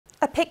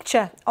A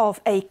picture of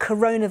a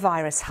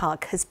coronavirus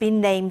hug has been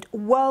named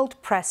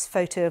World Press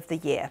Photo of the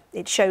Year.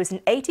 It shows an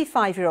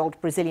 85-year-old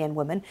Brazilian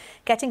woman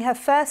getting her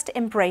first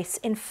embrace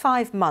in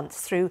 5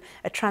 months through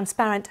a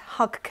transparent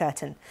hug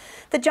curtain.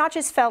 The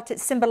judges felt it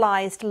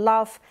symbolised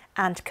love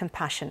and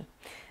compassion.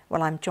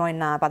 Well, I'm joined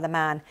now by the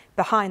man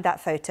behind that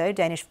photo,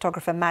 Danish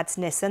photographer Mads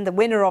Nissen, the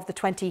winner of the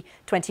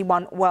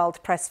 2021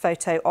 World Press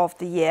Photo of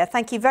the Year.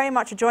 Thank you very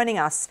much for joining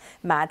us,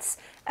 Mads.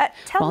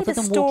 Tell me the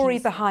story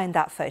behind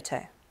that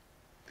photo.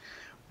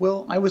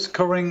 Well, I was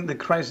covering the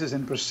crisis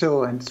in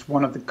Brazil, and it's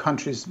one of the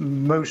countries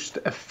most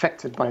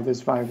affected by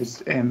this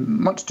virus,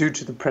 much due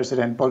to the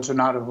president,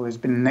 Bolsonaro, who has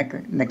been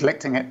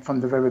neglecting it from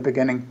the very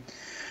beginning.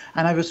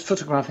 And I was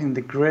photographing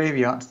the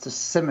graveyards, the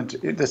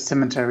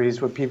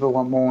cemeteries where people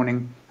were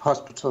mourning,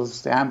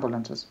 hospitals, the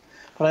ambulances.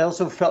 But I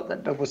also felt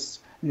that there was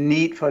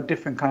need for a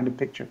different kind of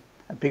picture,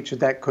 a picture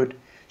that could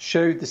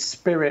show the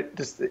spirit,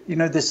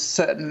 this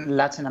certain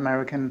Latin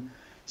American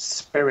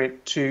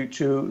spirit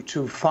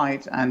to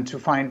fight and to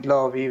find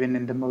love even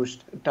in the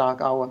most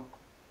dark hour.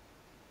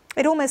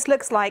 It almost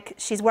looks like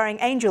she's wearing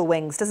angel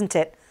wings, doesn't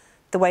it?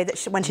 The way that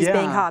when she's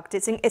being hugged.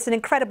 It's an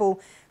incredible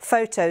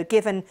photo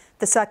given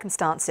the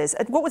circumstances.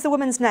 What was the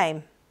woman's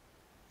name?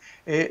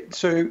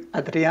 So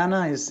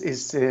Adriana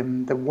is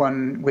the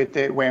one with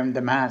wearing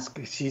the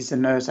mask. She's a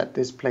nurse at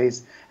this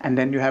place. And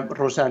then you have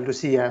Rosa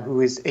Luzia,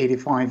 who is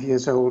 85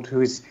 years old, who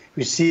is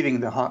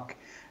receiving the hug.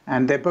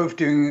 And they're both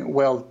doing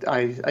well.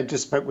 I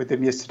just spoke with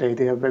them yesterday.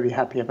 They are very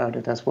happy about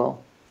it as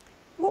well.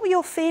 What were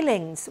your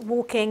feelings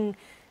walking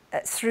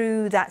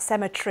through that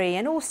cemetery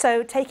and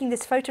also taking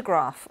this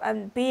photograph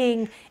and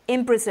being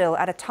in Brazil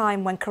at a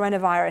time when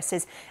coronavirus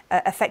is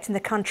affecting the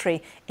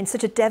country in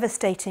such a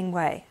devastating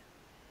way?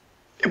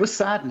 It was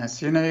sadness,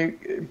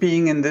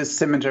 being in the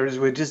cemeteries,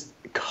 we're just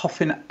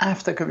coughing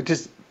after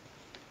COVID.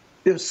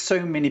 There were so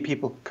many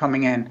people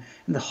coming in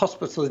the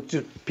hospital,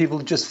 people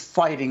just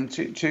fighting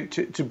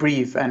to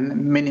breathe,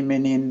 and many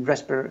in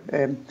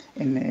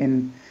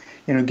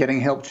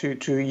getting help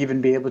to even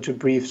be able to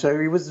breathe. So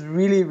it was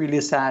really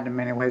sad in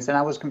many ways, and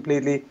I was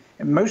completely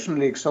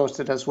emotionally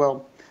exhausted as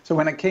well. So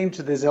when I came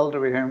to this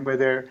elderly home where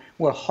they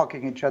were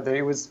hugging each other,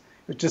 it was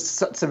just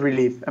such a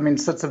relief. I mean,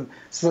 such an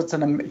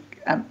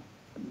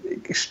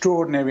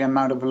extraordinary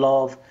amount of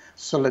love,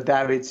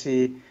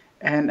 solidarity.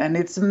 And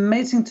it's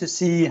amazing to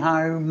see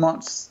how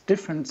much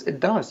difference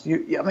it does.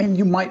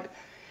 You might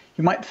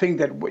think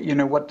that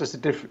what does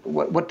it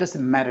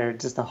matter,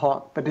 just a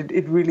hug, but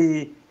it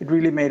really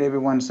made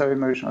everyone so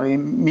emotional,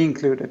 me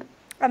included.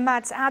 And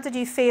Mads, how did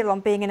you feel on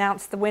being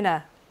announced the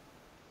winner?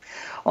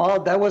 Oh,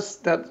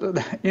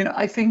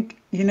 I think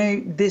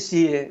this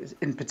year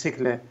in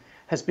particular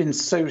has been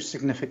so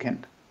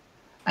significant.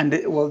 And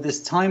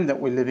this time that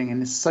we're living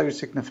in is so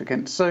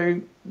significant. So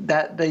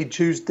that they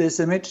choose this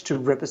image to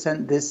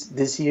represent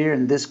this year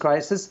and this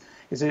crisis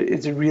is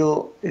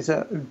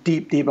a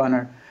deep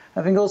honor.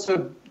 I think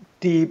also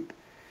deep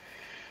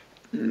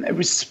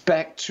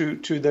respect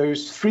to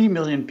those 3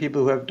 million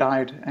people who have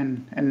died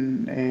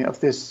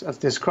of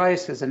this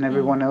crisis, and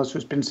everyone else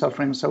who's been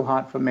suffering so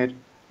hard from it.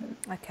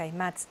 Okay,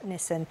 Mads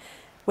Nissen,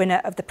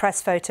 winner of the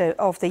Press Photo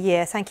of the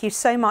Year. Thank you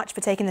so much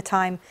for taking the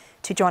time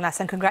to join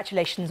us, and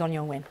congratulations on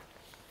your win.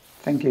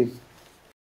 Thank you.